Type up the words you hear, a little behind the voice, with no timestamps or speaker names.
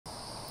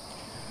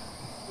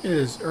It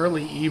is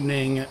early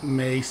evening,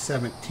 May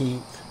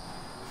 17th.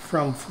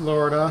 From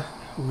Florida,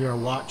 we are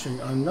watching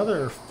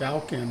another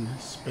Falcon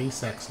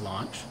SpaceX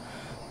launch.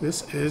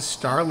 This is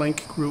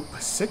Starlink Group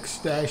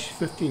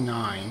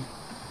 6-59,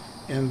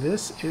 and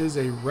this is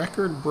a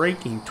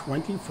record-breaking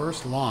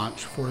 21st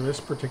launch for this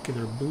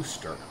particular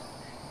booster.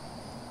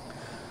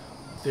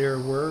 There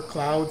were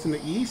clouds in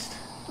the east.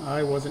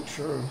 I wasn't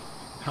sure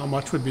how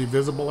much would be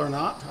visible or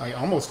not. I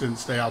almost didn't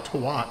stay out to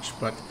watch,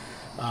 but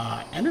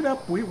ended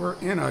up we were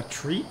in a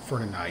treat for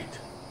tonight.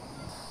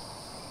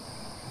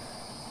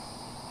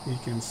 You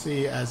can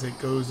see as it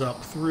goes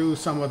up through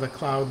some of the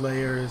cloud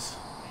layers.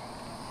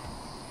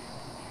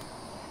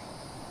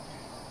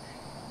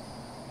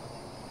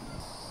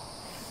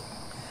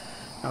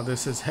 Now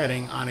this is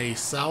heading on a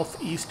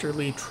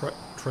southeasterly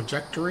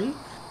trajectory,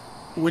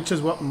 which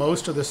is what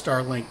most of the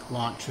Starlink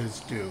launches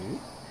do.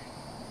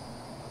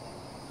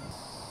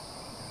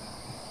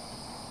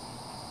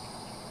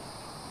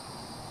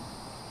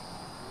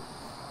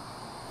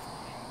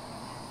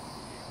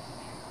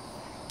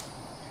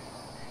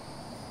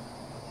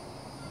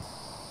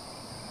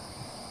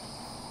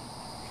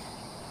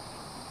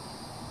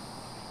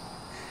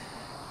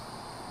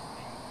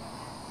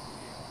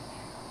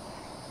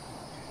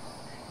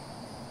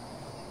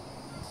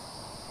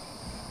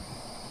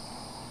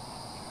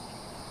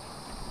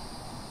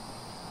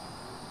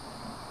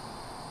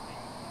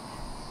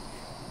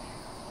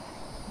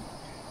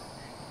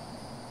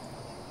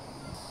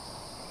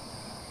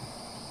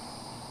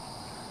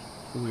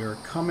 We are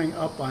coming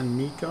up on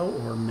MECO,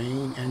 or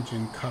main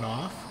engine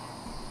cutoff.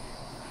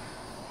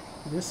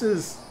 This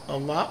is a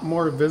lot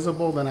more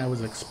visible than I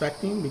was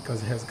expecting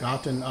because it has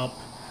gotten up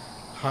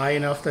high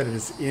enough that it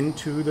is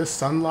into the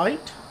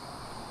sunlight.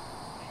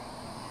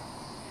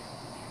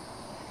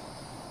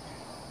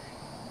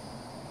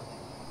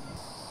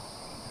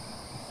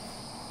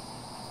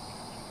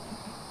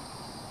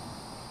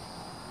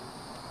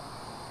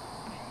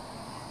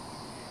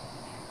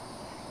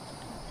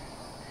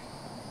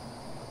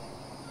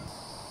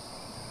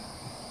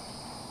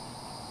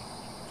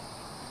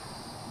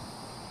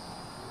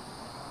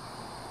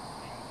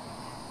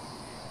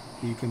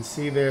 You can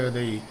see there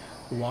the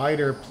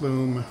wider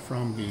plume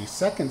from the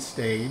second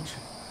stage.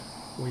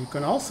 Well, you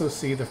can also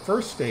see the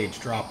first stage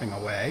dropping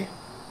away.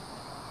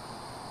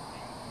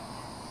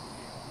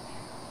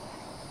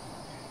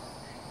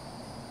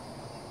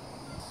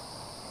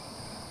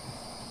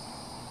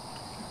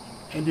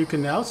 And you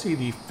can now see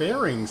the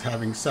fairings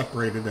having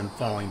separated and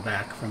falling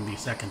back from the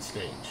second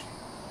stage.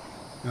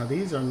 Now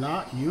these are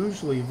not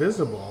usually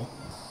visible.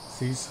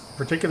 These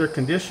particular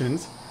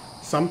conditions,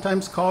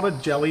 sometimes called a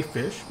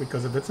jellyfish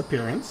because of its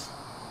appearance.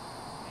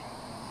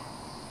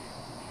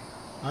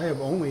 I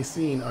have only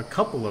seen a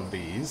couple of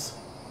these.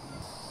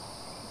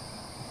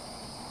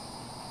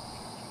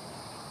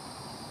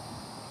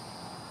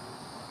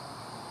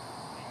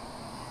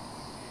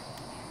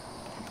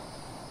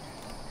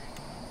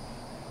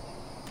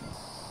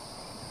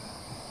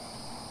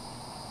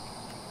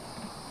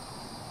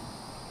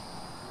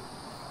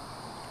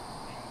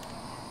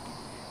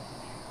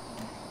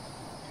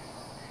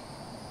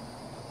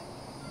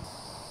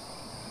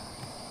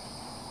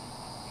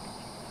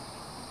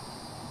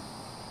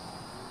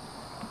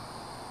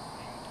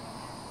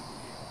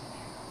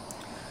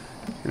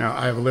 You know,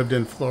 I've lived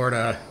in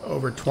Florida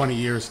over 20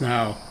 years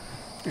now,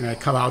 and I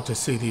come out to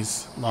see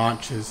these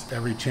launches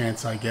every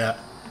chance I get,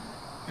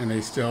 and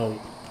they still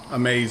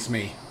amaze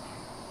me.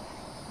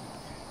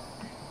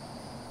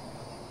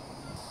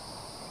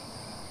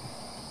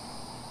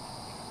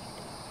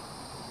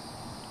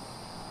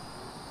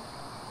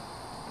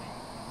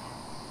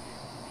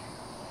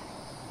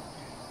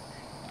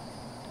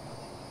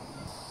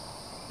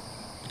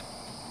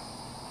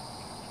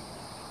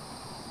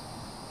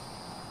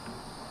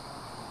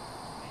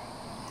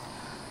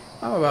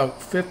 I'm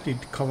about 50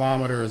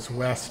 kilometers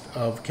west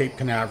of Cape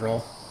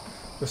Canaveral.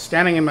 Was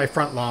standing in my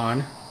front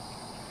lawn,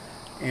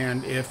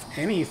 and if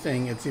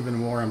anything, it's even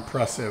more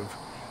impressive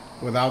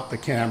without the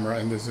camera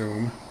and the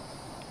zoom.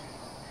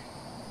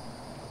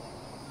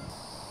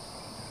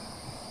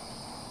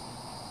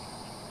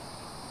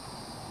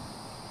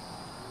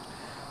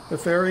 The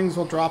fairings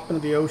will drop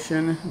into the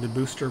ocean. The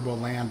booster will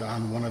land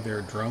on one of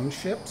their drone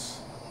ships.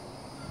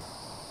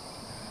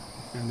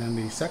 And then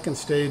the second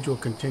stage will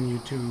continue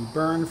to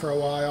burn for a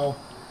while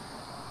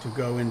to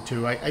go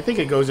into, I think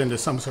it goes into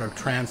some sort of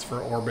transfer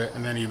orbit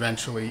and then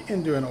eventually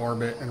into an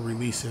orbit and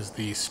releases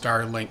the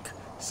Starlink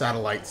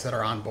satellites that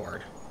are on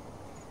board.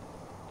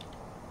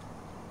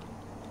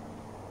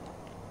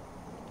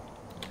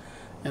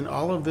 And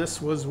all of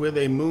this was with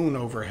a moon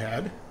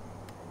overhead.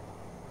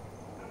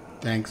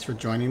 Thanks for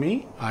joining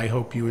me. I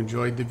hope you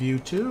enjoyed the view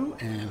too,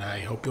 and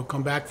I hope you'll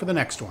come back for the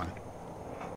next one.